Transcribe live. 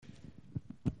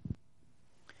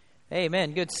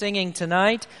Amen. Good singing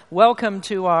tonight. Welcome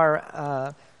to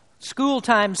our school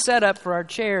time setup for our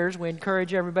chairs. We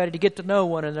encourage everybody to get to know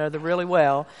one another really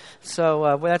well.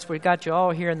 So that's why we got you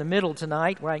all here in the middle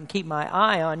tonight, where I can keep my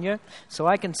eye on you, so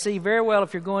I can see very well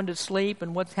if you're going to sleep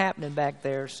and what's happening back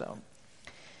there. So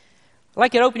I'd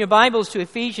like you to open your Bibles to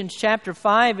Ephesians chapter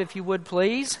 5, if you would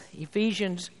please.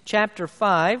 Ephesians chapter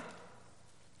 5.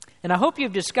 And I hope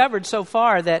you've discovered so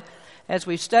far that as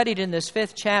we've studied in this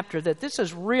 5th chapter, that this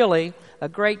is really a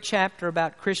great chapter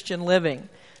about Christian living.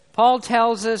 Paul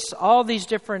tells us all these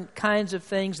different kinds of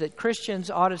things that Christians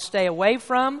ought to stay away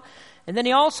from. And then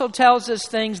he also tells us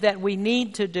things that we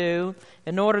need to do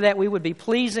in order that we would be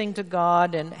pleasing to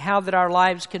God and how that our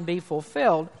lives can be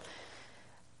fulfilled.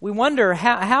 We wonder,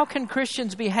 how can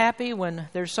Christians be happy when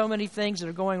there's so many things that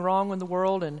are going wrong in the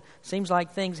world and it seems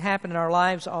like things happen in our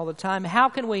lives all the time? How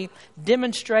can we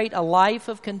demonstrate a life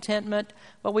of contentment?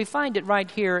 Well, we find it right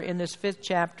here in this 5th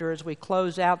chapter as we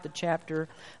close out the chapter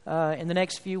in the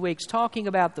next few weeks, talking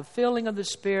about the filling of the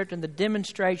Spirit and the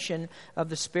demonstration of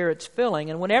the Spirit's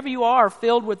filling. And whenever you are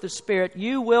filled with the Spirit,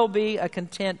 you will be a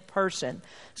content person.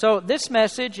 So this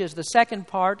message is the second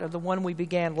part of the one we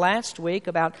began last week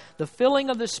about the filling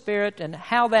of the Spirit and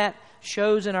how that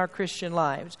shows in our Christian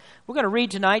lives. We're going to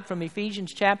read tonight from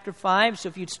Ephesians chapter 5. So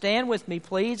if you'd stand with me,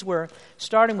 please. We're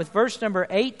starting with verse number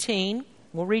 18.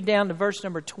 We'll read down to verse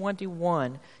number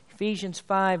 21. Ephesians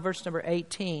 5, verse number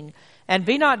 18. And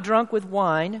be not drunk with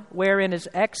wine, wherein is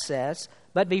excess,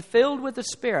 but be filled with the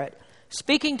Spirit,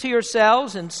 speaking to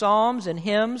yourselves in psalms and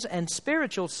hymns and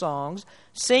spiritual songs,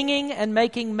 singing and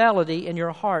making melody in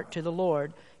your heart to the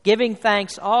Lord, giving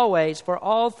thanks always for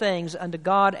all things unto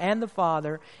God and the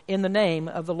Father in the name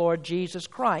of the Lord Jesus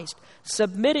Christ,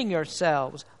 submitting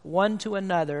yourselves one to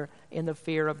another in the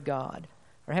fear of God.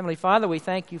 Our Heavenly Father, we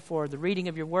thank you for the reading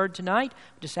of your word tonight.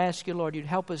 We just ask you, Lord, you'd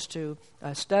help us to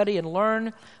study and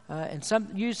learn and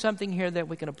use something here that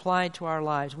we can apply to our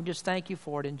lives. We just thank you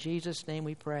for it. In Jesus' name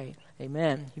we pray.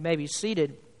 Amen. You may be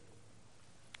seated.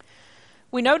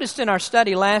 We noticed in our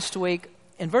study last week,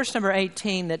 in verse number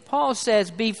 18, that Paul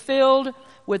says, be filled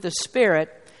with the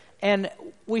Spirit. And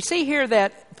we see here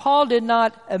that Paul did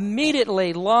not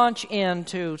immediately launch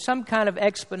into some kind of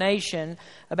explanation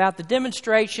about the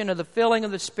demonstration of the filling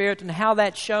of the Spirit and how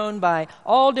that's shown by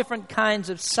all different kinds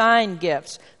of sign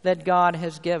gifts that God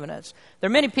has given us. There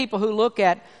are many people who look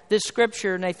at this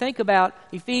scripture and they think about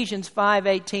Ephesians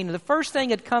 5:18. The first thing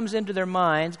that comes into their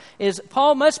minds is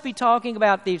Paul must be talking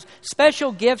about these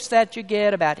special gifts that you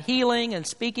get, about healing and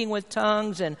speaking with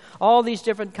tongues and all these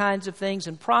different kinds of things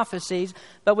and prophecies.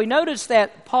 But we notice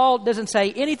that Paul doesn't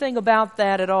say anything about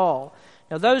that at all.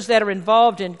 Now, those that are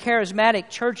involved in charismatic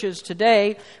churches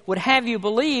today would have you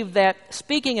believe that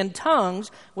speaking in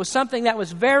tongues was something that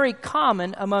was very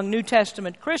common among New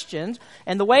Testament Christians,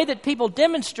 and the way that people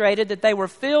demonstrated that they were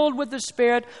filled with the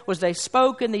Spirit was they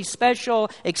spoke in these special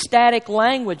ecstatic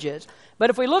languages. But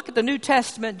if we look at the New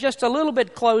Testament just a little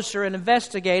bit closer and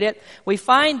investigate it, we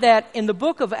find that in the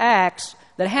book of Acts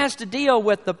that has to deal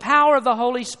with the power of the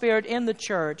Holy Spirit in the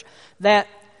church, that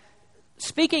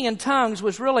speaking in tongues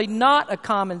was really not a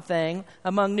common thing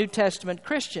among New Testament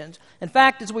Christians. In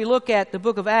fact, as we look at the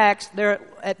book of Acts, there are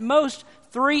at most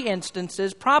 3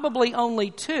 instances, probably only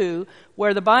 2,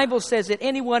 where the Bible says that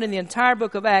anyone in the entire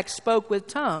book of Acts spoke with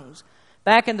tongues.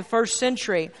 Back in the 1st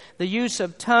century, the use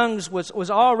of tongues was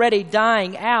already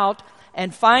dying out.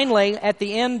 And finally, at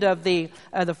the end of the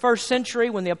 1st century,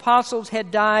 when the apostles had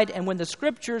died and when the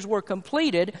scriptures were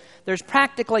completed, there's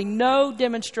practically no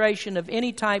demonstration of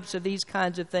any types of these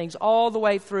kinds of things all the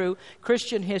way through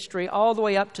Christian history, all the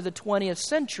way up to the 20th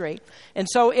century. And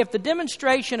so if the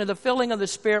demonstration of the filling of the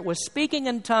Spirit was speaking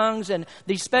in tongues and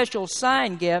these special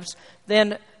sign gifts,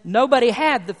 then nobody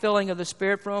had the filling of the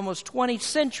Spirit for almost 20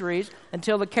 centuries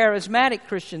until the charismatic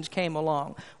Christians came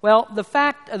along. Well, the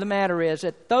fact of the matter is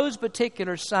that those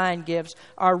particular sign gifts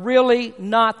are really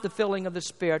not the filling of the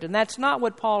Spirit. And that's not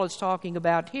what Paul is talking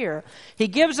about here. He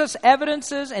gives us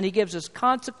evidences and he gives us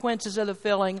consequences of the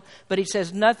filling, but he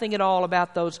says nothing at all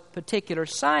about those particular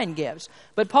sign gifts.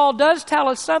 But Paul does tell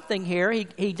us something here.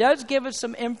 He does give us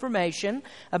some information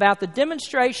about the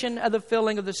demonstration of the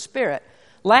filling of the Spirit.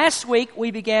 Last week, we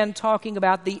began talking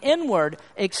about the inward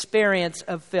experience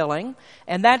of filling,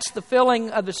 and that's the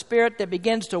filling of the Spirit that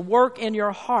begins to work in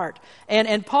your heart.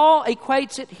 And Paul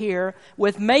equates it here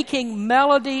with making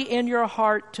melody in your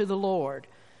heart to the Lord.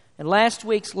 In last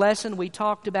week's lesson, we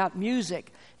talked about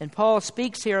music And Paul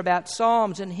speaks here about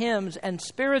psalms and hymns and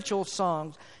spiritual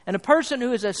songs. And a person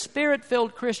who is a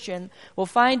Spirit-filled Christian will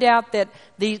find out that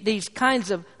these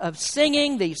kinds of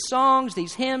singing, these songs,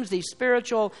 these hymns, the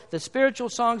spiritual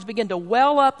songs begin to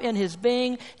well up in his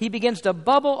being. He begins to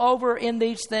bubble over in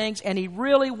these things, and he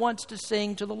really wants to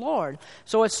sing to the Lord.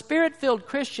 So a Spirit-filled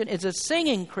Christian is a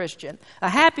singing Christian. A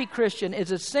happy Christian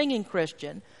is a singing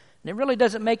Christian. And it really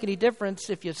doesn't make any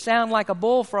difference if you sound like a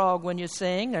bullfrog when you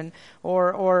sing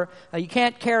or you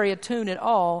can't carry a tune at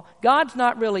all. God's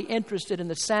not really interested in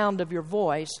the sound of your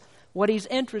voice. What He's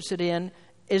interested in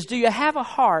is, do you have a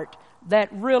heart that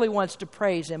really wants to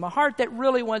praise Him, a heart that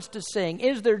really wants to sing?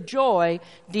 Is there joy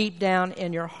deep down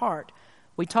in your heart?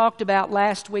 We talked about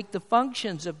last week the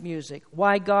functions of music,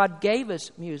 why God gave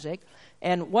us music.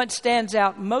 And what stands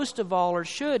out most of all, or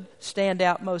should stand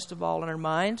out most of all in our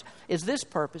minds, is this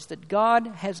purpose, that God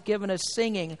has given us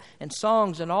singing and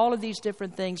songs and all of these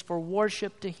different things for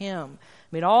worship to Him.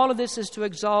 I mean, all of this is to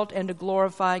exalt and to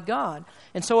glorify God.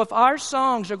 And so if our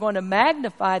songs are going to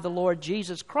magnify the Lord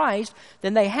Jesus Christ,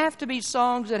 then they have to be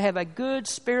songs that have a good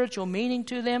spiritual meaning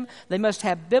to them. They must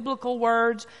have biblical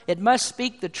words. It must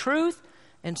speak the truth.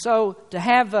 And so to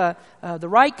have the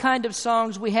right kind of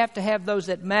songs, we have to have those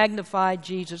that magnify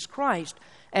Jesus Christ.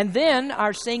 And then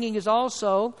our singing is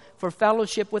also for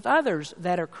fellowship with others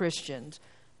that are Christians.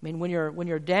 I mean, when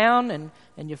you're down and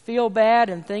you feel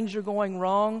bad and things are going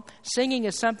wrong, singing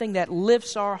is something that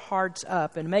lifts our hearts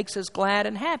up and makes us glad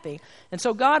and happy. And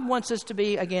so God wants us to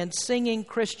be, again, singing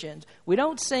Christians. We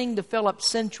don't sing to fill up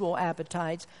sensual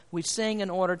appetites. We sing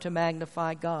in order to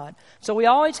magnify God. So we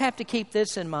always have to keep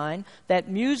this in mind, that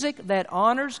music that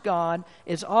honors God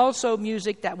is also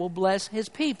music that will bless His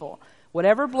people.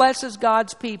 Whatever blesses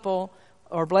God's people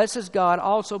or blesses God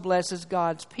also blesses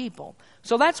God's people.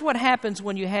 So that's what happens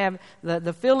when you have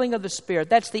the filling of the Spirit.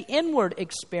 That's the inward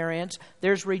experience.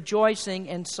 There's rejoicing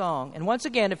in song. And once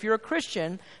again, if you're a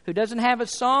Christian who doesn't have a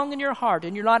song in your heart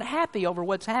and you're not happy over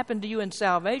what's happened to you in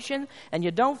salvation and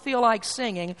you don't feel like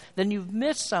singing, then you've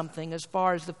missed something as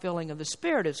far as the filling of the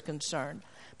Spirit is concerned.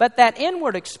 But that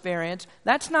inward experience,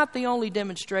 that's not the only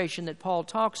demonstration that Paul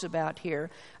talks about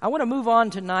here. I want to move on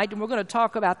tonight, and we're going to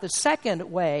talk about the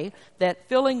second way that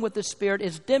filling with the Spirit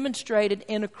is demonstrated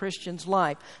in a Christian's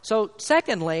life. So,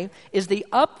 secondly, is the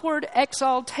upward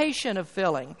exaltation of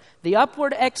filling. The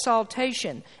upward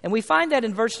exaltation. And we find that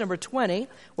in verse number 20,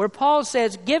 where Paul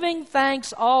says, giving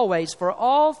thanks always for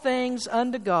all things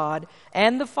unto God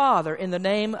and the Father in the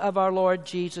name of our Lord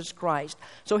Jesus Christ.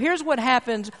 So here's what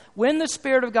happens when the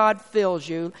Spirit of God fills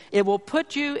you. It will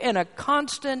put you in a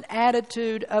constant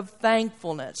attitude of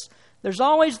thankfulness. There's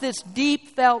always this deep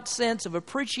felt sense of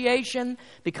appreciation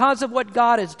because of what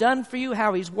God has done for you,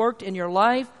 how He's worked in your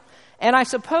life. And I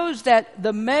suppose that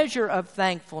the measure of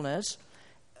thankfulness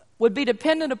would be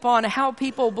dependent upon how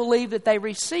people believe that they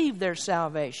received their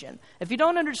salvation. If you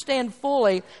don't understand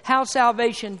fully how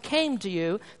salvation came to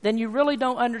you, then you really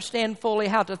don't understand fully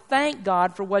how to thank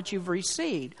God for what you've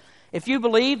received. If you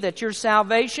believe that your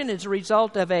salvation is a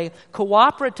result of a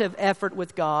cooperative effort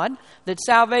with God, that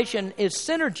salvation is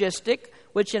synergistic,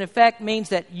 which in effect means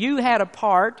that you had a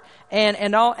part and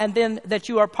then that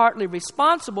you are partly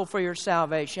responsible for your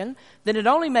salvation, then it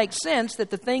only makes sense that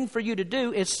the thing for you to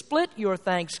do is split your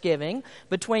thanksgiving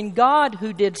between God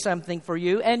who did something for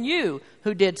you and you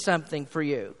who did something for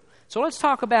you. So let's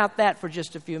talk about that for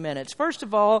just a few minutes. First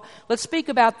of all, let's speak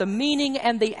about the meaning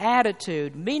and the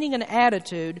attitude, meaning and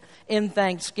attitude in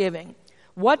thanksgiving.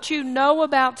 What you know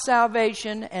about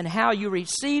salvation and how you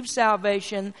receive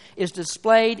salvation is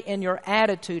displayed in your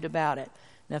attitude about it.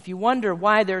 Now, if you wonder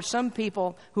why there are some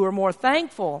people who are more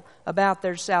thankful about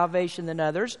their salvation than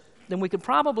others, then we could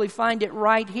probably find it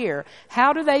right here.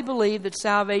 How do they believe that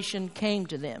salvation came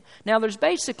to them? Now, there's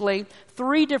basically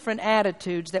three different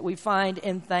attitudes that we find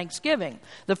in thanksgiving.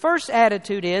 The first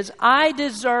attitude is, I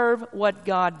deserve what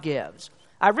God gives.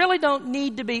 I really don't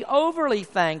need to be overly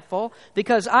thankful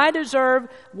because I deserve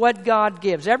what God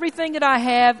gives. Everything that I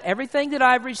have, everything that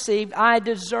I've received, I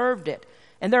deserved it.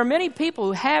 And there are many people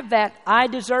who have that I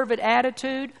deserve it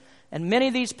attitude, and many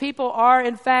of these people are,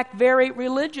 in fact, very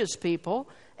religious people,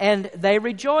 and they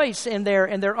rejoice in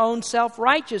their own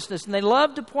self-righteousness, and they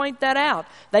love to point that out.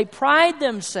 They pride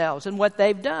themselves in what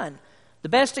they've done. The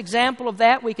best example of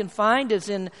that we can find is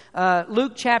in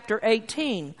Luke chapter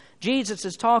 18. Jesus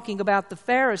is talking about the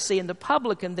Pharisee and the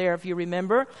publican there, if you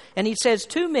remember. And he says,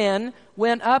 2 men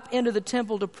went up into the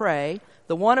temple to pray,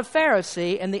 the one a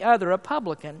Pharisee and the other a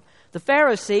publican. The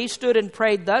Pharisee stood and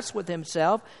prayed thus with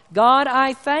himself, God,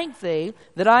 I thank thee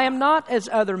that I am not as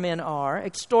other men are,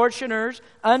 extortioners,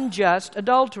 unjust,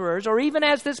 adulterers, or even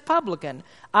as this publican.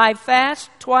 I fast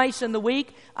twice in the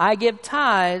week. I give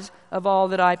tithes of all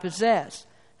that I possess.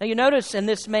 Now you notice in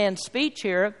this man's speech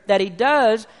here that he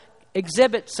does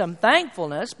exhibit some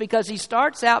thankfulness, because he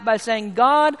starts out by saying,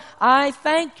 God, I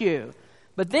thank you.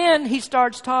 But then he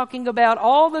starts talking about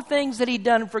all the things that he'd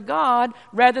done for God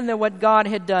rather than what God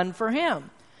had done for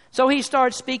him. So he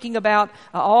starts speaking about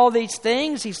all these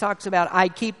things. He talks about, I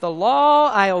keep the law,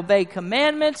 I obey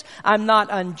commandments, I'm not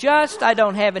unjust, I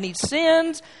don't have any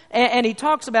sins. And he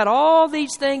talks about all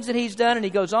these things that he's done, and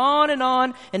he goes on,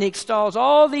 and he extols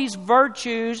all these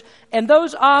virtues. And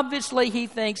those obviously, he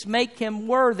thinks, make him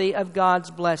worthy of God's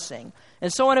blessing.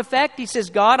 And so in effect, he says,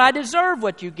 God, I deserve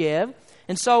what you give.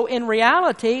 And so in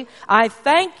reality, I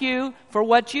thank you for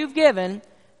what you've given,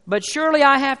 but surely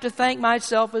I have to thank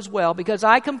myself as well, because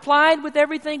I complied with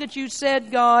everything that you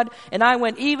said, God, and I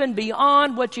went even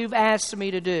beyond what you've asked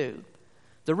me to do.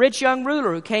 The rich young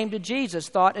ruler who came to Jesus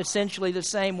thought essentially the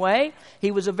same way.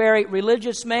 He was a very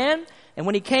religious man, and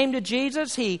when he came to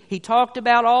Jesus, he talked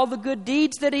about all the good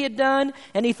deeds that he had done,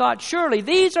 and he thought, surely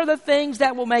these are the things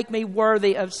that will make me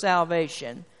worthy of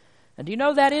salvation. And do you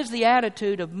know that is the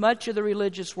attitude of much of the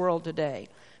religious world today?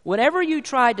 Whenever you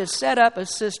try to set up a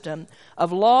system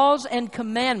of laws and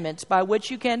commandments by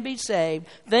which you can be saved,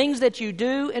 things that you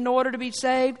do in order to be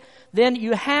saved, then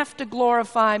you have to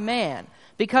glorify man.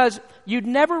 Because you'd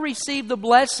never receive the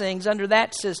blessings under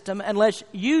that system unless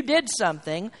you did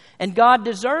something, and God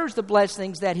deserves the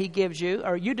blessings that He gives you,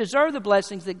 or you deserve the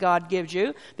blessings that God gives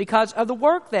you because of the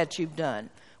work that you've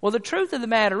done. Well, the truth of the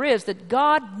matter is that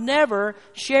God never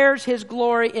shares His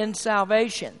glory in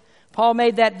salvation. Paul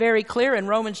made that very clear in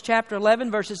Romans chapter 11,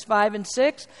 verses 5 and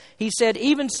 6. He said,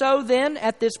 even so then,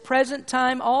 at this present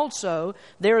time also,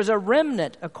 there is a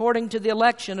remnant according to the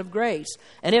election of grace.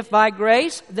 And if by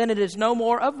grace, then it is no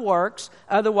more of works,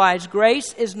 otherwise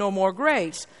grace is no more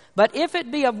grace. But if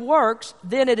it be of works,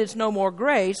 then it is no more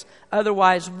grace,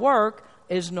 otherwise work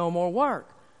is no more work.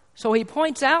 So he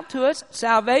points out to us,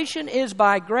 salvation is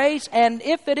by grace, and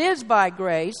if it is by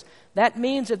grace, that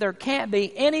means that there can't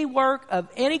be any work of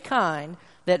any kind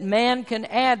that man can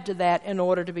add to that in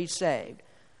order to be saved.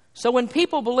 So when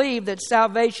people believe that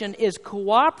salvation is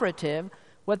cooperative,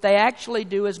 what they actually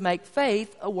do is make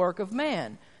faith a work of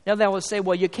man. Now they will say,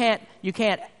 well, you can't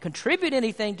contribute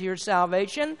anything to your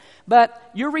salvation,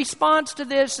 but your response to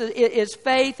this is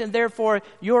faith, and therefore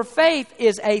your faith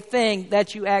is a thing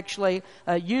that you actually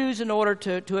use in order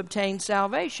to obtain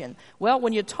salvation. Well,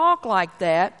 when you talk like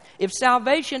that, if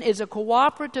salvation is a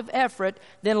cooperative effort,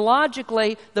 then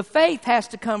logically the faith has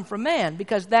to come from man,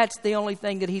 because that's the only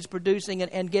thing that he's producing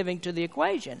and giving to the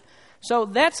equation. So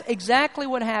that's exactly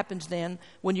what happens then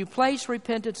when you place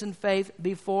repentance and faith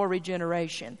before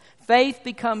regeneration. Faith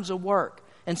becomes a work.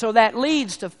 And so that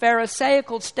leads to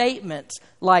Pharisaical statements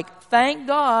like, thank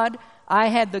God I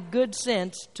had the good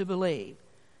sense to believe.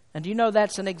 And do you know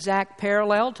that's an exact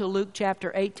parallel to Luke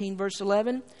chapter 18, verse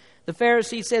 11? The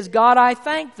Pharisee says, God, I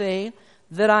thank thee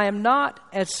that I am not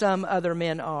as some other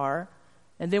men are.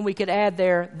 And then we could add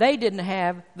there, they didn't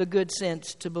have the good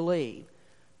sense to believe.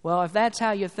 Well, if that's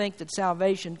how you think that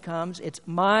salvation comes, it's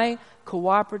my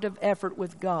cooperative effort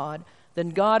with God, then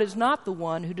God is not the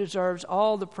one who deserves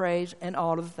all the praise and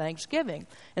all of the thanksgiving.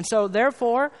 And so,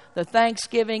 therefore, the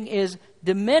thanksgiving is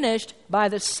diminished by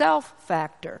the self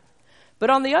factor. But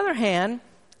on the other hand,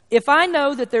 if I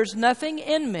know that there's nothing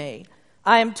in me,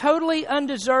 I am totally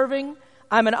undeserving,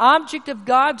 I'm an object of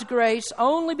God's grace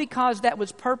only because that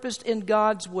was purposed in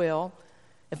God's will,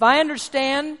 if I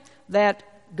understand that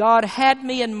God had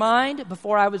me in mind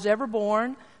before I was ever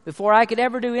born, before I could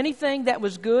ever do anything that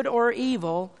was good or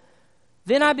evil,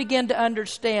 then I begin to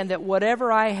understand that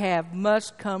whatever I have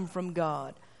must come from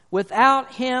God.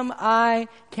 Without Him, I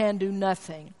can do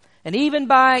nothing. And even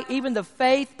the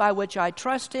faith by which I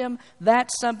trust Him,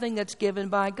 that's something that's given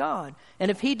by God. And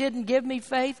if He didn't give me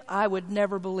faith, I would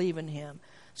never believe in Him.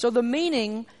 So the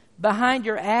meaning behind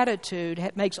your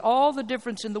attitude makes all the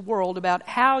difference in the world about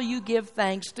how you give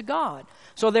thanks to God.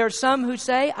 So there are some who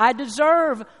say, I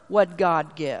deserve what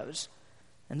God gives.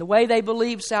 And the way they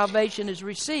believe salvation is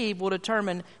received will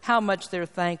determine how much they're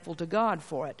thankful to God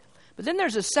for it. But then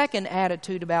there's a second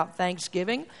attitude about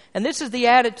thanksgiving, and this is the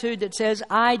attitude that says,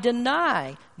 I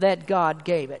deny that God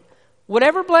gave it.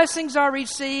 Whatever blessings are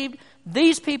received,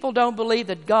 these people don't believe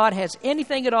that God has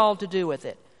anything at all to do with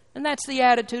it. And that's the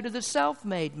attitude of the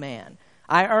self-made man.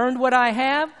 I earned what I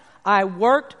have. I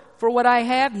worked for what I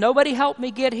have. Nobody helped me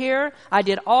get here. I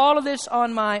did all of this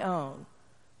on my own.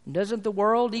 Doesn't the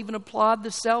world even applaud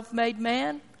the self-made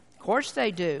man? Of course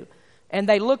they do. And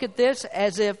they look at this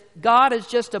as if God is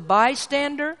just a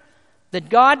bystander, that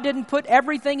God didn't put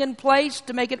everything in place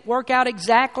to make it work out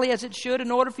exactly as it should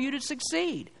in order for you to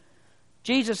succeed.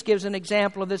 Jesus gives an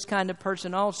example of this kind of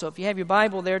person also. If you have your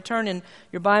Bible there, turn in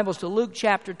your Bibles to Luke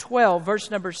chapter 12, verse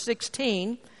number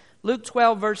 16. Luke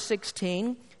 12, verse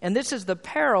 16. And this is the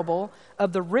parable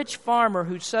of the rich farmer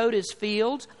who sowed his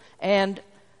fields, and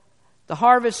the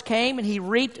harvest came, and he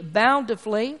reaped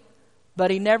bountifully, but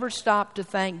he never stopped to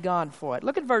thank God for it.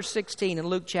 Look at verse 16 in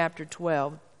Luke chapter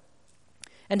 12.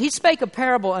 And he spake a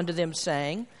parable unto them,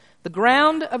 saying, The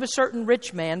ground of a certain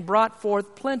rich man brought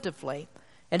forth plentifully.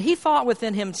 And he thought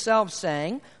within himself,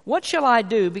 saying, What shall I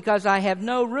do, because I have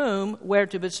no room where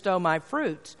to bestow my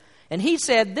fruits? And he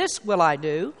said, This will I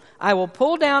do. I will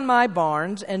pull down my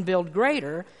barns and build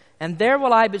greater, and there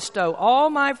will I bestow all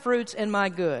my fruits and my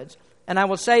goods. And I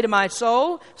will say to my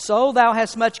soul, Soul, thou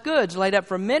hast much goods laid up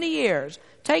for many years.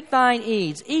 Take thine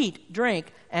ease, eat,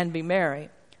 drink, and be merry.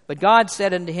 But God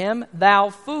said unto him, Thou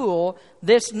fool,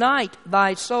 this night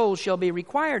thy soul shall be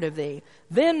required of thee.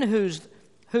 Then whose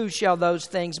shall those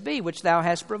things be which thou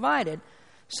hast provided?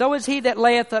 So is he that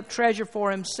layeth up treasure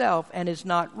for himself, and is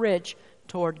not rich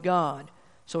toward God.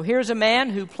 So here's a man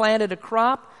who planted a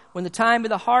crop. When the time of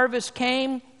the harvest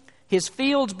came, his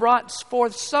fields brought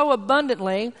forth so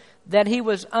abundantly that he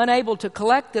was unable to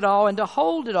collect it all and to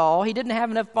hold it all. He didn't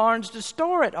have enough barns to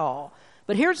store it all.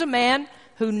 But here's a man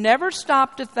who never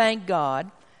stopped to thank God.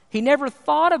 He never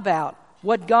thought about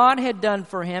what God had done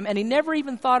for him, and he never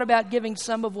even thought about giving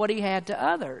some of what he had to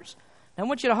others. Now, I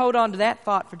want you to hold on to that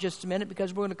thought for just a minute,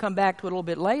 because we're going to come back to it a little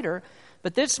bit later.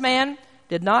 But this man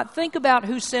did not think about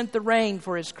who sent the rain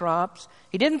for his crops.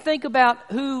 He didn't think about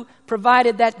who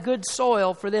provided that good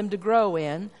soil for them to grow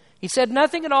in. He said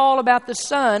nothing at all about the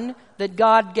sun that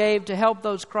God gave to help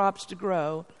those crops to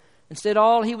grow. Instead,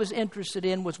 all he was interested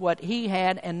in was what he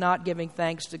had, and not giving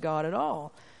thanks to God at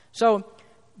all. So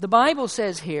the Bible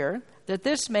says here that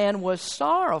this man was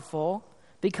sorrowful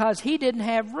because he didn't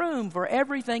have room for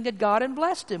everything that God had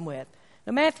blessed him with.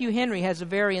 Now, Matthew Henry has a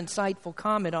very insightful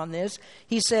comment on this.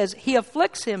 He says, He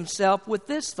afflicts himself with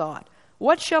this thought,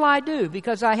 What shall I do,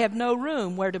 because I have no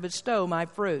room where to bestow my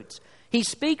fruits? He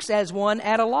speaks as one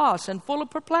at a loss and full of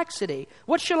perplexity.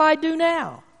 What shall I do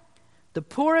now? The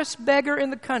poorest beggar in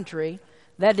the country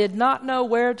that did not know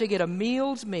where to get a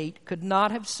meal's meat could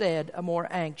not have said a more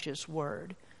anxious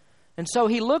word. And so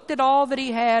he looked at all that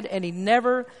he had, and he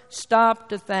never stopped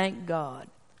to thank God.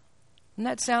 Doesn't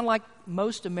that sound like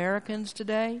most Americans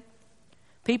today?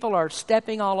 People are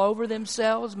stepping all over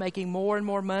themselves, making more and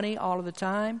more money all of the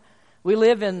time. We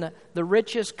live in the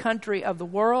richest country of the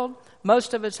world.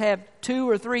 Most of us have 2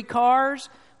 or 3 cars.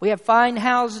 We have fine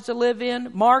houses to live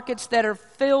in, markets that are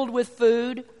filled with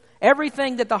food,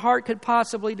 everything that the heart could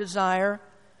possibly desire,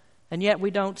 and yet we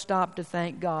don't stop to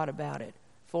thank God about it,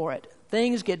 for it.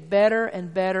 Things get better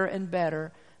and better and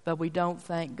better, but we don't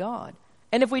thank God.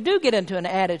 And if we do get into an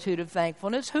attitude of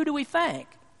thankfulness, who do we thank?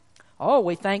 Oh,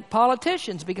 we thank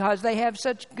politicians because they have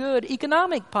such good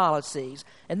economic policies,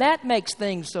 and that makes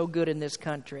things so good in this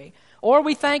country. Or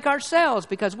we thank ourselves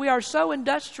because we are so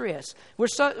industrious. We're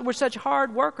such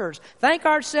hard workers. Thank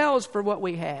ourselves for what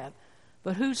we have.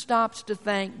 But who stops to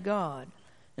thank God?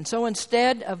 And so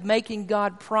instead of making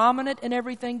God prominent in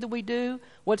everything that we do,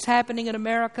 what's happening in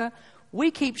America, we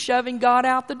keep shoving God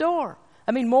out the door.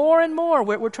 I mean, more and more,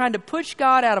 we're trying to push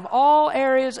God out of all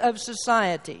areas of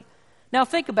society. Now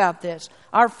think about this.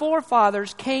 Our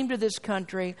forefathers came to this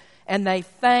country and they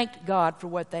thanked God for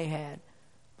what they had.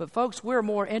 But folks, we're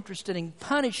more interested in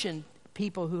punishing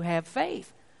people who have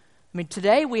faith. I mean,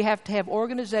 today we have to have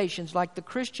organizations like the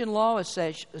Christian Law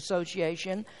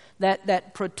Association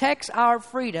that protects our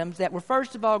freedoms that were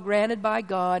first of all granted by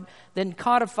God, then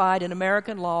codified in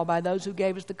American law by those who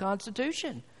gave us the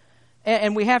Constitution.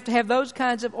 And we have to have those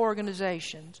kinds of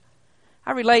organizations.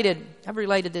 I've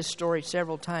related this story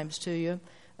several times to you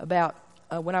about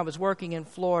when I was working in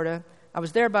Florida. I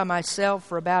was there by myself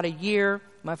for about a year.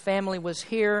 My family was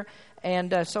here,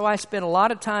 and so I spent a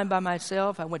lot of time by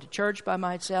myself. I went to church by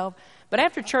myself. But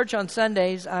after church on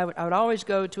Sundays, I would always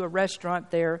go to a restaurant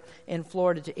there in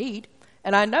Florida to eat.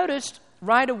 And I noticed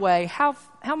right away how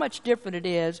much different it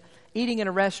is eating in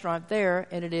a restaurant there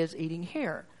than it is eating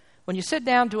here. When you sit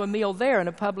down to a meal there in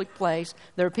a public place,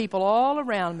 there are people all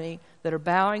around me that are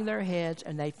bowing their heads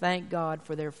and they thank God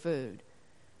for their food.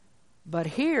 But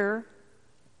here,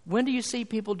 when do you see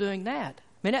people doing that?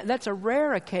 I mean, that's a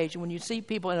rare occasion when you see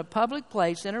people in a public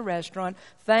place, in a restaurant,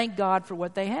 thank God for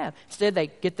what they have. Instead, they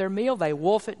get their meal, they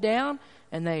wolf it down,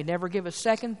 and they never give a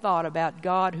second thought about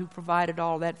God who provided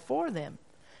all that for them.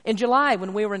 In July,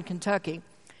 when we were in Kentucky,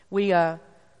 we were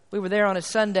there on a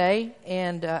Sunday,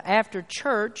 and after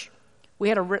church, we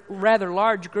had a rather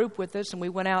large group with us, and we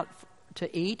went out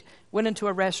to eat, went into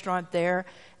a restaurant there,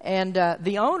 and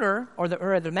the owner, or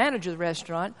the manager of the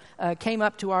restaurant, came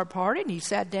up to our party, and he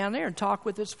sat down there and talked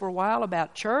with us for a while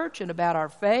about church and about our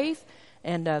faith,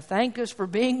 and thanked us for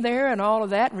being there and all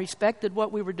of that, and respected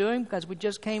what we were doing because we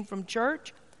just came from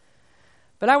church.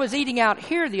 But I was eating out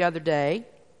here the other day,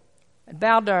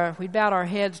 and we bowed our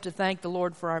heads to thank the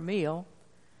Lord for our meal,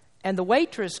 and the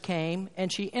waitress came,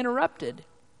 and she interrupted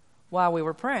while we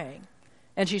were praying.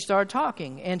 And she started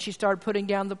talking, and she started putting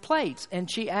down the plates,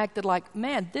 and she acted like,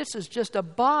 man, this is just a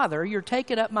bother. You're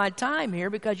taking up my time here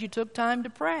because you took time to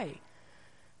pray.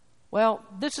 Well,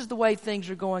 this is the way things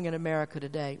are going in America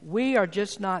today. We are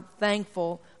just not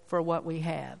thankful for what we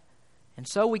have. And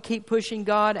so we keep pushing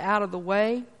God out of the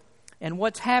way. And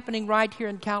what's happening right here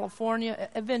in California,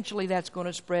 eventually that's going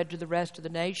to spread to the rest of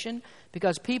the nation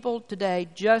because people today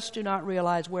just do not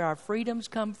realize where our freedoms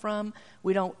come from.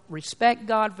 We don't respect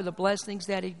God for the blessings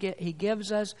that He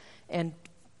gives us. And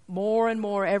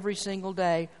more every single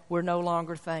day, we're no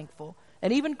longer thankful.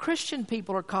 And even Christian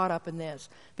people are caught up in this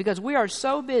because we are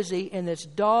so busy in this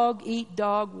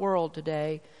dog-eat-dog world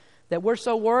today that we're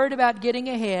so worried about getting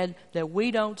ahead that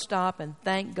we don't stop and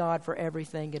thank God for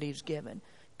everything that He's given.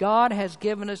 God has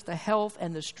given us the health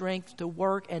and the strength to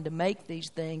work and to make these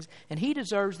things, and He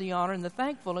deserves the honor and the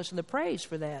thankfulness and the praise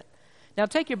for that. Now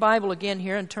take your Bible again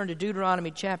here and turn to Deuteronomy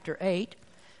chapter 8.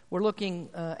 We're looking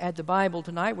at the Bible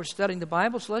tonight. We're studying the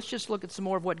Bible, so let's just look at some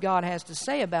more of what God has to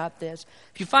say about this.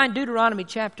 If you find Deuteronomy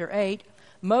chapter 8,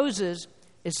 Moses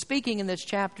is speaking in this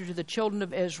chapter to the children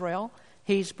of Israel.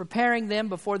 He's preparing them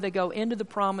before they go into the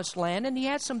promised land, and he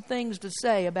has some things to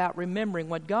say about remembering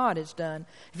what God has done.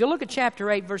 If you look at chapter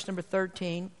 8, verse number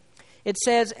 13, it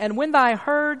says, "And when thy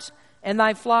herds and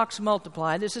thy flocks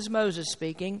multiply," this is Moses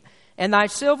speaking, "and thy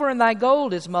silver and thy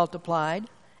gold is multiplied,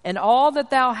 and all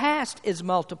that thou hast is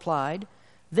multiplied,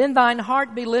 then thine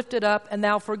heart be lifted up, and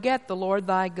thou forget the Lord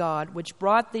thy God, which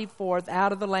brought thee forth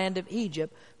out of the land of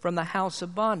Egypt from the house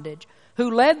of bondage, who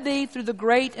led thee through the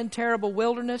great and terrible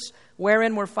wilderness,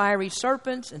 wherein were fiery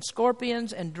serpents and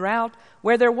scorpions and drought,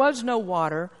 where there was no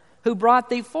water, who brought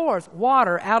thee forth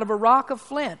water out of a rock of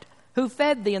flint, who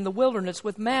fed thee in the wilderness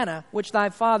with manna, which thy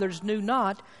fathers knew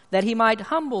not, that He might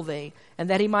humble thee, and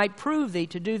that He might prove thee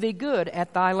to do thee good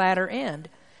at thy latter end.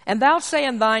 And thou say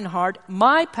in thine heart,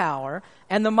 My power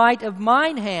and the might of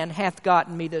mine hand hath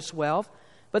gotten me this wealth.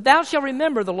 But thou shalt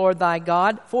remember the Lord thy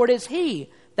God, for it is He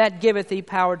that giveth thee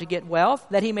power to get wealth,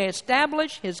 that He may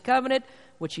establish His covenant,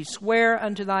 which He sware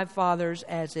unto thy fathers,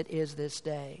 as it is this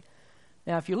day."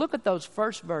 Now, if you look at those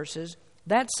first verses,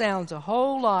 that sounds a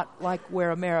whole lot like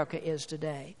where America is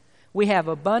today. We have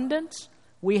abundance,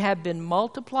 we have been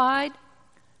multiplied,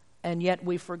 and yet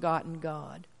we've forgotten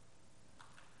God.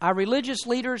 Our religious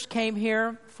leaders came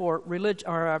here for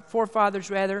our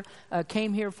forefathers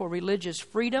came here for religious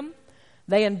freedom.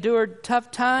 They endured tough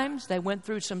times. They went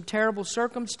through some terrible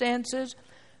circumstances,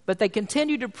 but they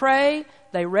continued to pray.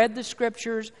 They read the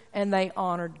Scriptures, and they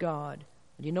honored God.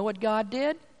 And you know what God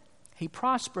did? He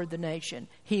prospered the nation.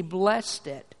 He blessed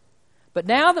it. But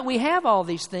now that we have all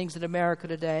these things in America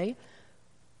today,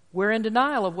 we're in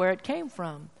denial of where it came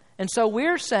from. And so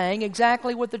we're saying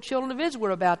exactly what the children of Israel were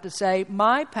about to say,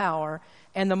 "My power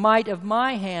and the might of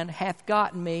my hand hath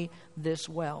gotten me this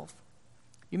wealth."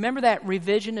 You remember that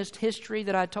revisionist history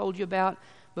that I told you about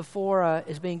before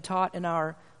is being taught in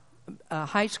our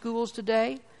high schools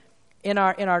today? In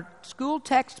our school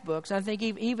textbooks, I think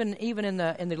even in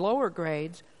the lower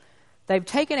grades, they've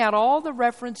taken out all the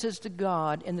references to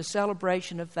God in the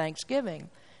celebration of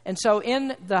Thanksgiving. And so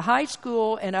in the high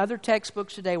school and other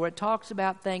textbooks today where it talks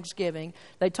about Thanksgiving,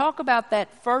 they talk about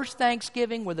that first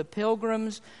Thanksgiving where the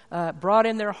pilgrims brought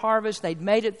in their harvest. They'd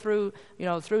made it through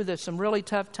some really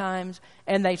tough times,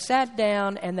 and they sat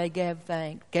down and they gave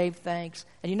thanks.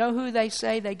 And you know who they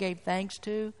say they gave thanks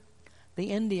to?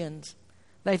 The Indians.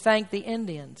 They thanked the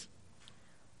Indians.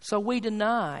 So we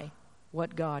deny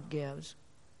what God gives.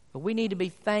 But we need to be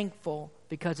thankful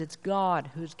because it's God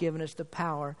who's given us the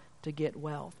power to get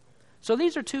wealth. So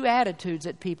these are two attitudes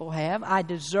that people have. I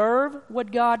deserve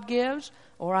what God gives,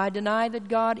 or I deny that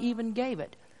God even gave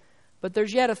it. But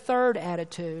there's yet a third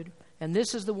attitude, and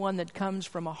this is the one that comes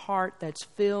from a heart that's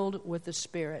filled with the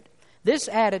Spirit. This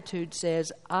attitude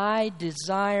says, I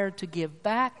desire to give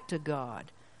back to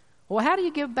God. Well, how do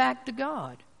you give back to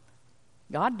God?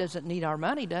 God doesn't need our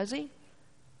money, does He?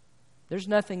 There's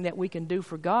nothing that we can do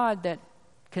for God that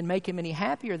can make Him any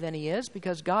happier than He is,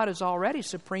 because God is already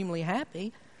supremely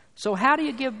happy. So how do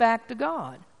you give back to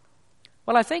God?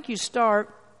 Well, I think you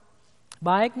start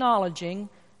by acknowledging,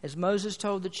 as Moses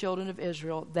told the children of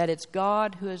Israel, that it's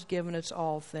God who has given us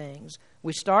all things.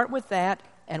 We start with that,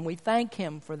 and we thank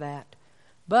Him for that.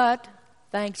 But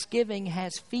thanksgiving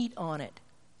has feet on it.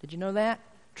 Did you know that?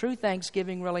 True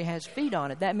thanksgiving really has feet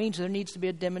on it. That means there needs to be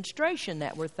a demonstration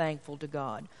that we're thankful to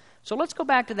God. So let's go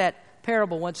back to that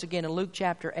parable once again in Luke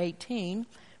chapter 18.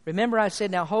 Remember I said,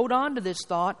 now hold on to this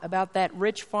thought about that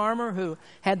rich farmer who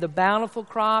had the bountiful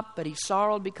crop, but he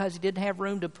sorrowed because he didn't have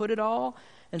room to put it all.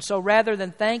 And so rather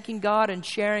than thanking God and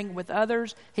sharing with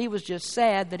others, he was just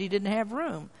sad that he didn't have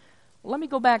room. Let me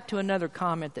go back to another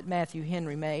comment that Matthew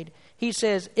Henry made. He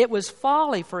says, it was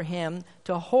folly for him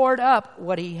to hoard up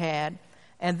what he had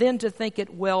and then to think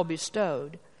it well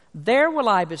bestowed. There will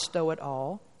I bestow it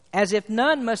all, as if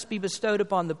none must be bestowed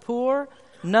upon the poor,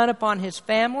 none upon his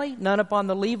family, none upon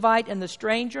the Levite and the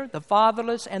stranger, the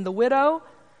fatherless and the widow,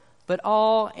 but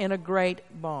all in a great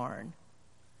barn.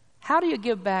 How do you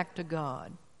give back to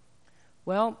God?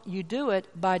 Well, you do it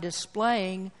by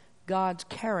displaying God's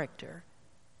character.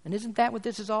 And isn't that what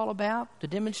this is all about? The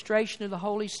demonstration of the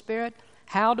Holy Spirit?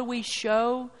 How do we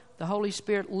show the Holy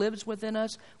Spirit lives within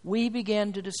us? We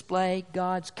begin to display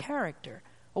God's character.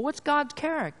 Well, what's God's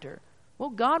character? Well,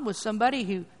 God was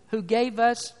somebody who gave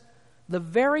us the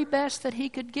very best that He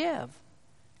could give.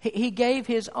 He gave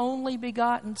His only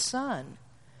begotten Son.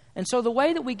 And so the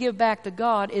way that we give back to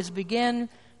God is begin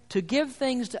to give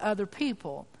things to other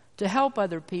people, to help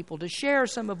other people, to share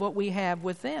some of what we have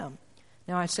with them.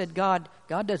 Now I said God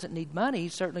doesn't need money. He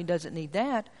certainly doesn't need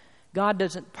that. God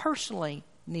doesn't personally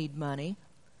need money,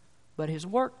 but His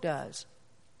work does.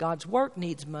 God's work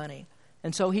needs money.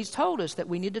 And so He's told us that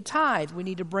we need to tithe. We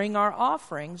need to bring our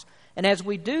offerings. And as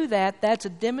we do that, that's a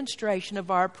demonstration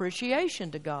of our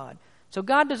appreciation to God. So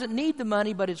God doesn't need the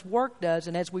money, but His work does.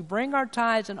 And as we bring our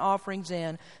tithes and offerings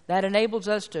in, that enables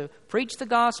us to preach the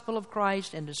gospel of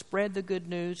Christ and to spread the good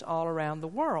news all around the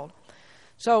world.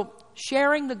 So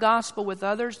sharing the gospel with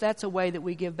others, that's a way that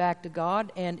we give back to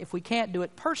God. And if we can't do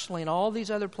it personally in all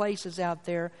these other places out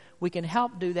there, we can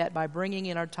help do that by bringing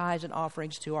in our tithes and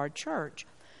offerings to our church.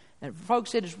 And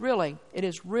folks, it is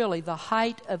really the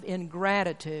height of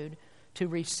ingratitude to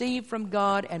receive from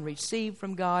God and receive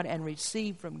from God and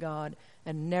receive from God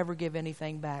and never give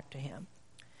anything back to Him.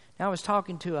 Now, I was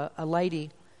talking to a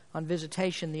lady on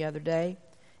visitation the other day,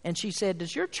 and she said,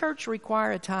 does your church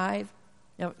require a tithe?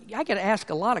 Now, I get to ask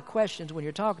a lot of questions when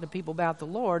you're talking to people about the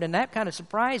Lord, and that kind of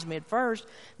surprised me at first.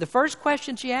 The first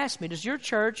question she asked me, does your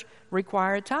church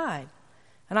require a tithe?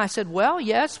 And I said, well,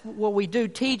 yes. Well, we do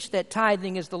teach that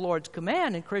tithing is the Lord's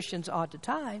command, and Christians ought to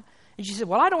tithe. And she said,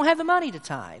 well, I don't have the money to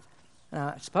tithe. And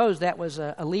I suppose that was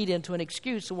a lead-in to an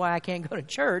excuse of why I can't go to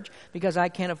church, because I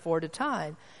can't afford to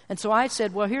tithe. And so I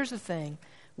said, well, here's the thing.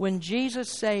 When Jesus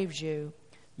saves you,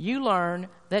 you learn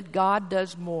that God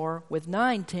does more with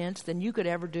 9/10 than you could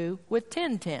ever do with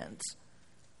 10/10.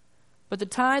 But the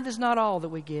tithe is not all that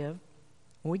we give.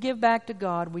 When we give back to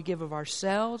God, we give of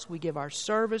ourselves, we give our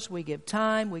service, we give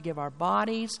time, we give our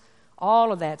bodies.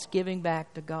 All of that's giving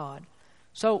back to God.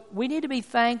 So we need to be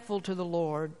thankful to the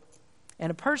Lord. And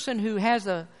a person who has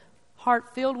a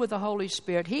heart filled with the Holy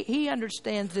Spirit, he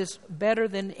understands this better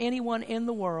than anyone in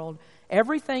the world.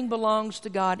 Everything belongs to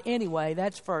God anyway.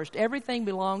 That's first. Everything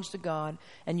belongs to God.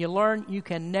 And you learn you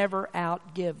can never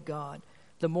outgive God.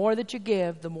 The more that you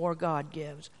give, the more God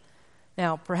gives.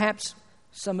 Now, perhaps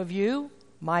some of you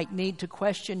might need to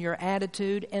question your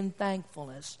attitude and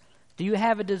thankfulness. Do you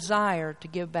have a desire to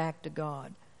give back to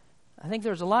God? I think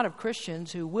there's a lot of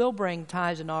Christians who will bring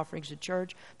tithes and offerings to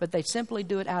church, but they simply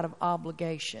do it out of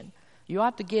obligation. You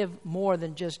ought to give more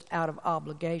than just out of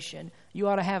obligation. You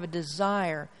ought to have a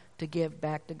desire to give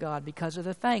back to God because of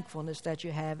the thankfulness that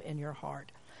you have in your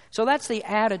heart. So that's the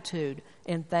attitude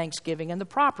in thanksgiving, and the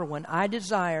proper one. I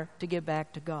desire to give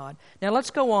back to God. Now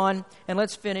let's go on and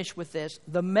let's finish with this.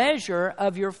 The measure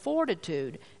of your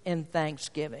fortitude in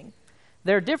thanksgiving.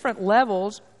 There are different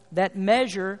levels that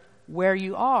measure where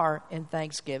you are in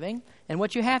thanksgiving. And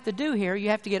what you have to do here, you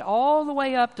have to get all the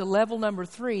way up to level number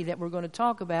 3 that we're going to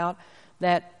talk about,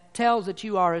 that tells that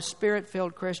you are a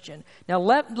Spirit-filled Christian. Now,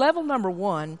 level number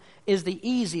 1 is the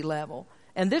easy level.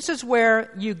 And this is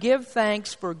where you give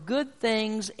thanks for good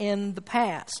things in the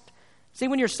past. See,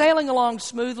 when you're sailing along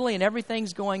smoothly and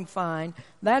everything's going fine,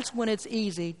 that's when it's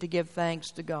easy to give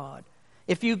thanks to God.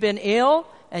 If you've been ill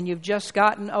and you've just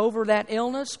gotten over that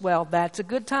illness, well, that's a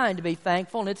good time to be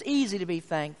thankful, and it's easy to be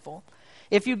thankful.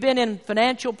 If you've been in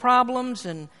financial problems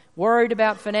and worried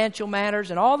about financial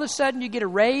matters, and all of a sudden you get a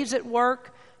raise at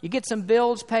work, you get some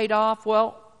bills paid off,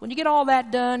 well, when you get all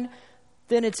that done,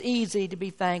 then it's easy to be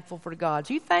thankful for God.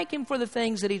 So you thank Him for the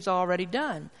things that He's already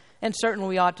done. And certainly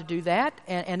we ought to do that.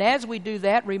 And as we do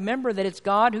that, remember that it's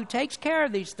God who takes care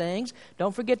of these things.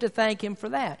 Don't forget to thank Him for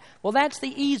that. Well, that's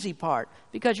the easy part,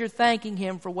 because you're thanking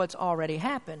Him for what's already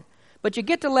happened. But you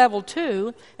get to level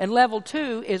 2, and level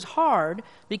 2 is hard,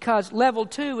 because level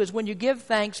 2 is when you give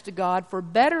thanks to God for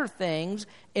better things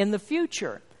in the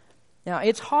future. Now,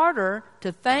 it's harder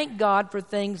to thank God for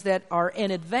things that are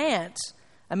in advance.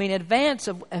 I mean, advance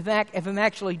of Him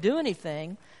actually do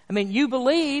anything. I mean, you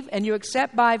believe and you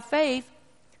accept by faith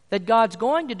that God's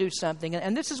going to do something.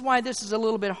 And this is why this is a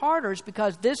little bit harder, is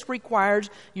because this requires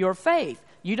your faith.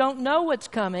 You don't know what's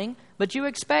coming, but you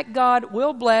expect God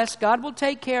will bless, God will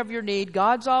take care of your need,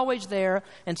 God's always there,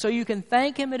 and so you can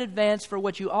thank Him in advance for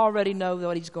what you already know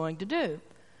what He's going to do.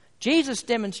 Jesus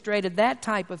demonstrated that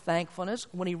type of thankfulness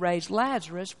when He raised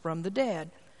Lazarus from the dead.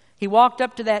 He walked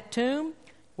up to that tomb,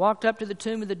 walked up to the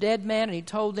tomb of the dead man, and He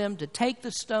told them to take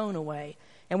the stone away.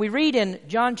 And we read in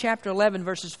John chapter 11,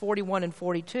 verses 41 and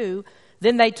 42,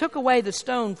 "Then they took away the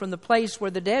stone from the place where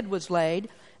the dead was laid,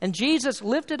 and Jesus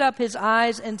lifted up His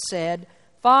eyes and said,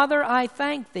 Father, I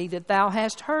thank Thee that Thou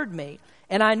hast heard me,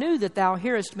 and I knew that Thou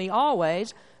hearest me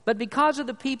always, but because of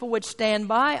the people which stand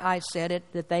by I said it,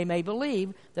 that they may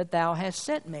believe that Thou hast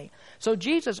sent me." So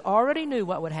Jesus already knew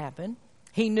what would happen.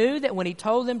 He knew that when He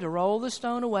told them to roll the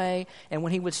stone away, and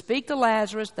when He would speak to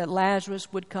Lazarus, that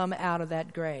Lazarus would come out of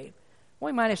that grave.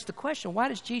 Well, we might ask the question, why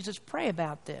does Jesus pray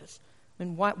about this? I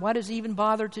mean, why does He even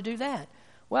bother to do that?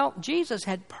 Well, Jesus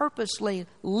had purposely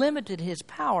limited His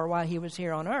power while He was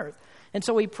here on earth. And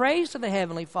so He prays to the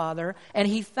Heavenly Father, and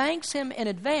He thanks Him in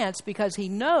advance, because He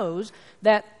knows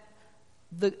that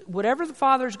whatever the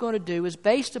Father is going to do is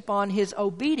based upon His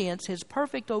obedience, His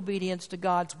perfect obedience to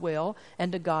God's will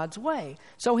and to God's way.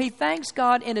 So He thanks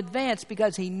God in advance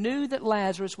because He knew that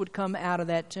Lazarus would come out of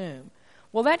that tomb.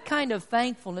 Well, that kind of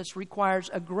thankfulness requires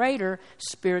a greater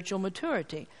spiritual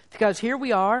maturity, because here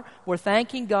we are, we're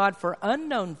thanking God for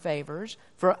unknown favors,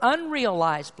 for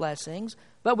unrealized blessings,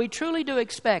 but we truly do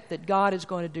expect that God is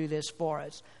going to do this for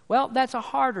us. Well, that's a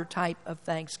harder type of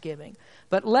thanksgiving.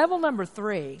 But level number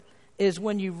 3 is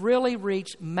when you really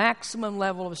reach maximum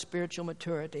level of spiritual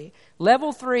maturity.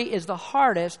 Level 3 is the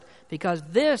hardest, because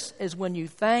this is when you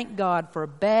thank God for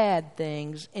bad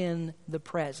things in the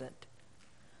present.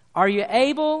 Are you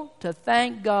able to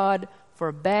thank God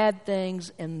for bad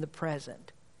things in the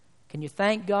present? Can you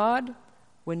thank God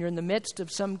when you're in the midst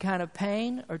of some kind of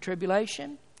pain or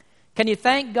tribulation? Can you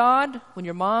thank God when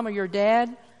your mom or your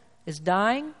dad is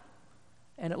dying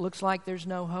and it looks like there's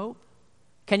no hope?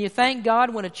 Can you thank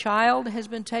God when a child has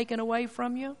been taken away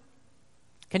from you?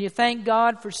 Can you thank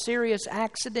God for serious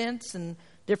accidents and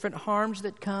different harms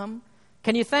that come?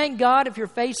 Can you thank God if you're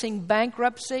facing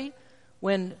bankruptcy,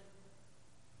 when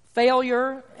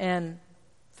failure and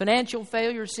financial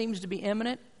failure seems to be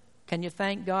imminent? Can you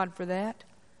thank God for that?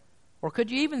 Or could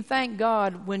you even thank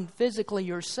God when physically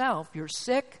yourself, you're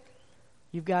sick,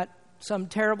 you've got some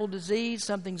terrible disease,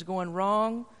 something's going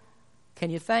wrong? Can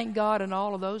you thank God in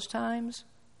all of those times?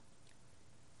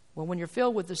 Well, when you're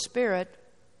filled with the Spirit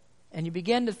and you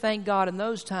begin to thank God in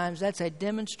those times, that's a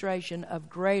demonstration of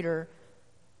greater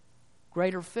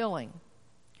filling.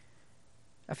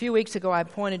 A few weeks ago, I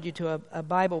pointed you to a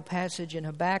Bible passage in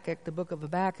Habakkuk, the book of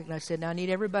Habakkuk, and I said, now I need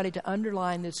everybody to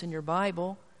underline this in your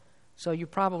Bible. So you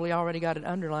probably already got it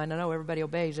underlined. I know everybody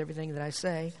obeys everything that I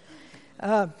say.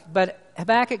 But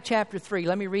Habakkuk chapter 3,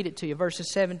 let me read it to you,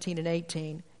 verses 17 and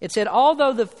 18. It said,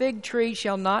 although the fig tree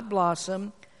shall not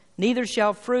blossom, neither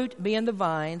shall fruit be in the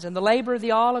vines, and the labor of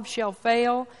the olive shall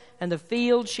fail, and the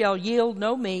field shall yield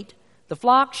no meat, the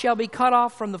flock shall be cut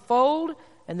off from the fold,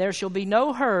 and there shall be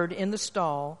no herd in the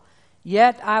stall.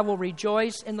 Yet I will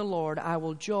rejoice in the Lord. I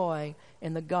will joy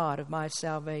in the God of my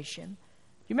salvation.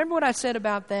 You remember what I said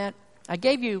about that? I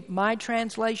gave you my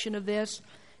translation of this.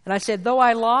 And I said, though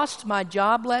I lost my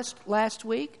job last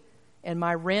week, and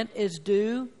my rent is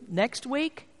due next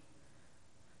week,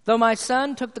 though my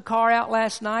son took the car out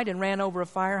last night and ran over a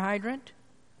fire hydrant,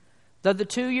 though the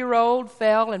 2-year-old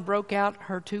fell and broke out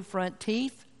her 2 front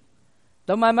teeth,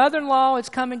 though my mother-in-law is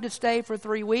coming to stay for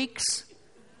 3 weeks,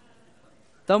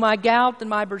 though my gout and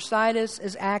my bursitis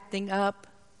is acting up,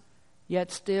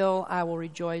 yet still I will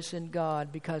rejoice in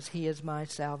God because He is my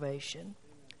salvation.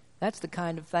 That's the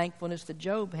kind of thankfulness that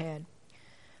Job had.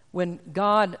 When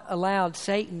God allowed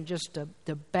Satan just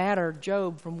to batter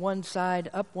Job from one side,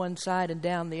 up one side and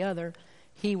down the other,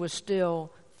 he was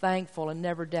still thankful and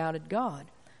never doubted God.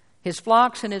 His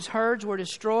flocks and his herds were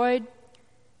destroyed.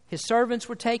 His servants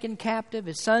were taken captive.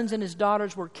 His sons and his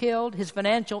daughters were killed. His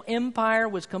financial empire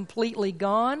was completely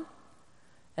gone.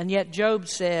 And yet Job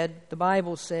said, the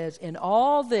Bible says, in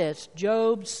all this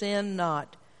Job sinned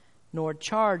not, nor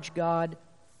charge God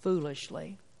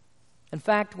foolishly. In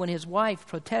fact, when his wife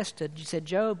protested, she said,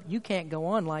 Job, you can't go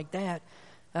on like that.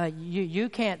 You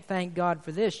can't thank God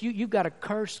for this. You've got to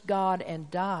curse God and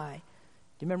die.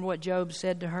 Do you remember what Job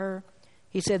said to her?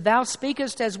 He said, Thou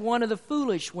speakest as one of the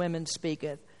foolish women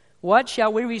speaketh. What,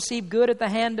 shall we receive good at the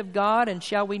hand of God, and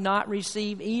shall we not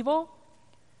receive evil?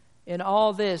 In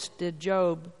all this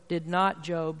did not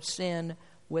Job sin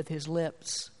with his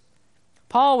lips.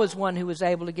 Paul was one who was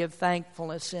able to give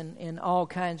thankfulness in all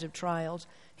kinds of trials.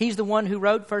 He's the one who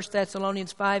wrote 1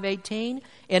 Thessalonians 5:18,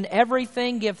 In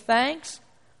everything give thanks,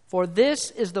 for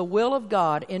this is the will of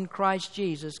God in Christ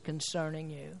Jesus concerning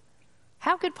you.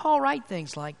 How could Paul write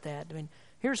things like that? I mean,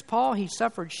 here's Paul. He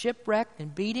suffered shipwreck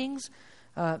and beatings.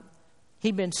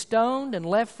 He'd been stoned and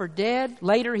left for dead.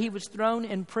 Later, he was thrown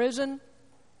in prison.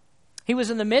 He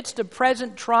was in the midst of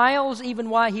present trials,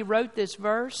 even while he wrote this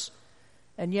verse,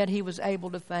 and yet he was able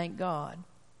to thank God.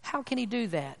 How can he do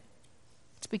that?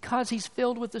 It's because he's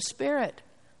filled with the Spirit.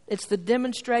 It's the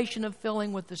demonstration of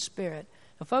filling with the Spirit.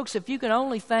 Now, folks, if you can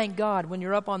only thank God when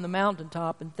you're up on the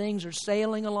mountaintop and things are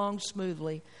sailing along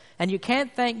smoothly, and you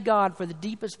can't thank God for the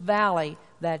deepest valley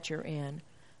that you're in,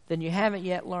 then you haven't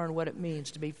yet learned what it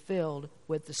means to be filled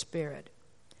with the Spirit.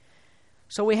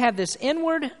 So we have this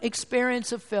inward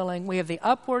experience of filling. We have the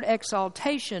upward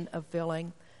exaltation of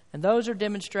filling. And those are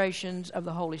demonstrations of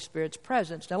the Holy Spirit's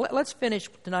presence. Now let's finish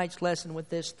tonight's lesson with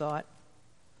this thought.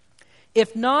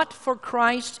 If not for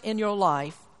Christ in your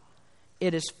life,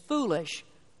 it is foolish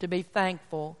to be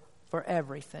thankful for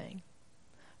everything.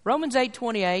 Romans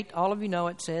 8:28, all of you know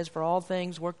it says, For all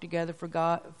things work together for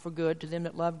good to them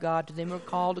that love God, to them who are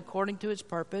called according to His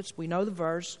purpose. We know the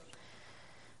verse.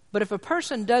 But if a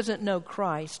person doesn't know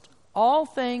Christ, all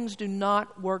things do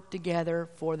not work together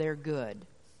for their good.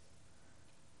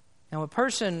 Now, a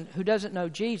person who doesn't know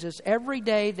Jesus, every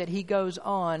day that he goes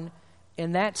on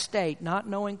in that state, not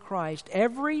knowing Christ,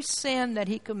 every sin that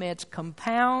he commits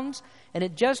compounds, and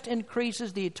it just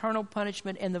increases the eternal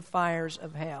punishment in the fires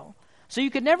of hell. So you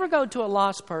could never go to a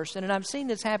lost person, and I've seen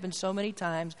this happen so many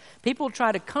times. People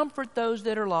try to comfort those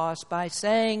that are lost by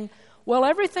saying, well,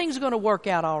 everything's going to work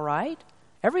out all right.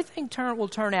 Everything will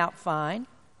turn out fine.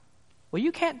 Well,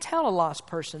 you can't tell a lost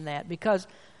person that because,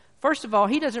 first of all,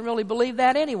 he doesn't really believe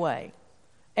that anyway.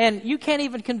 And you can't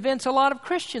even convince a lot of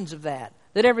Christians of that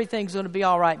everything's going to be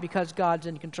all right because God's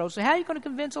in control. So how are you going to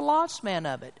convince a lost man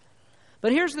of it?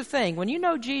 But here's the thing. When you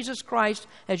know Jesus Christ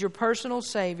as your personal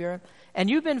Savior and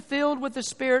you've been filled with the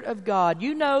Spirit of God,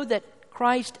 you know that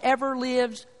Christ ever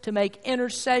lives to make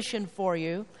intercession for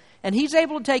you. And He's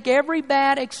able to take every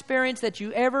bad experience that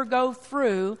you ever go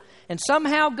through, and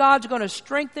somehow God's going to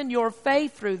strengthen your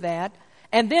faith through that.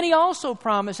 And then He also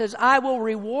promises, I will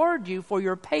reward you for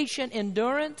your patient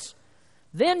endurance.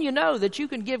 Then you know that you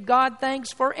can give God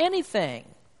thanks for anything.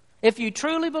 If you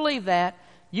truly believe that,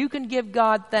 you can give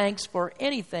God thanks for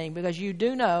anything because you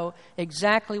do know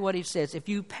exactly what He says. If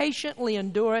you patiently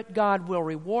endure it, God will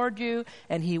reward you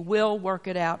and He will work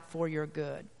it out for your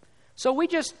good. So we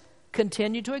just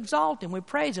continue to exalt Him. We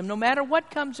praise Him. No matter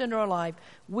what comes into our life,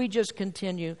 we just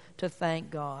continue to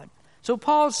thank God. So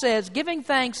Paul says, giving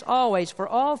thanks always for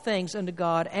all things unto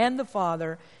God and the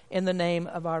Father in the name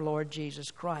of our Lord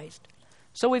Jesus Christ.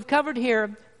 So we've covered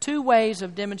here two ways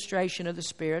of demonstration of the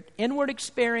Spirit, inward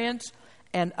experience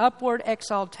and upward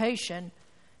exaltation.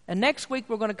 And next week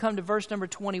we're going to come to verse number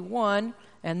 21,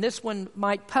 and this one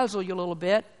might puzzle you a little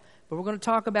bit, but we're going to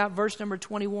talk about verse number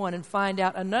 21 and find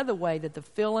out another way that the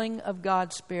filling of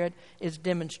God's Spirit is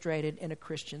demonstrated in a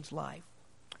Christian's life.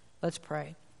 Let's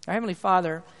pray. Our Heavenly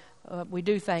Father, we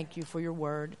do thank You for Your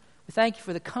word. We thank You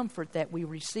for the comfort that we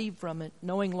receive from it,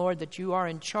 knowing, Lord, that You are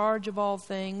in charge of all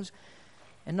things.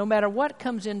 And no matter what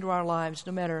comes into our lives,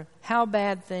 no matter how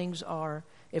bad things are,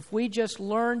 if we just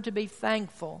learn to be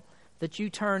thankful that You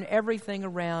turn everything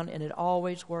around and it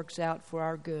always works out for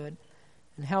our good,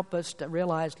 and help us to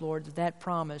realize, Lord, that that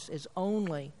promise is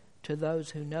only to those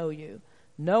who know You.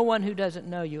 No one who doesn't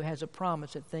know You has a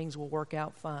promise that things will work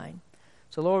out fine.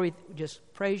 So, Lord, we just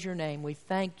praise Your name. We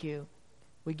thank You.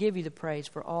 We give You the praise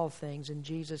for all things. In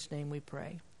Jesus' name we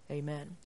pray. Amen.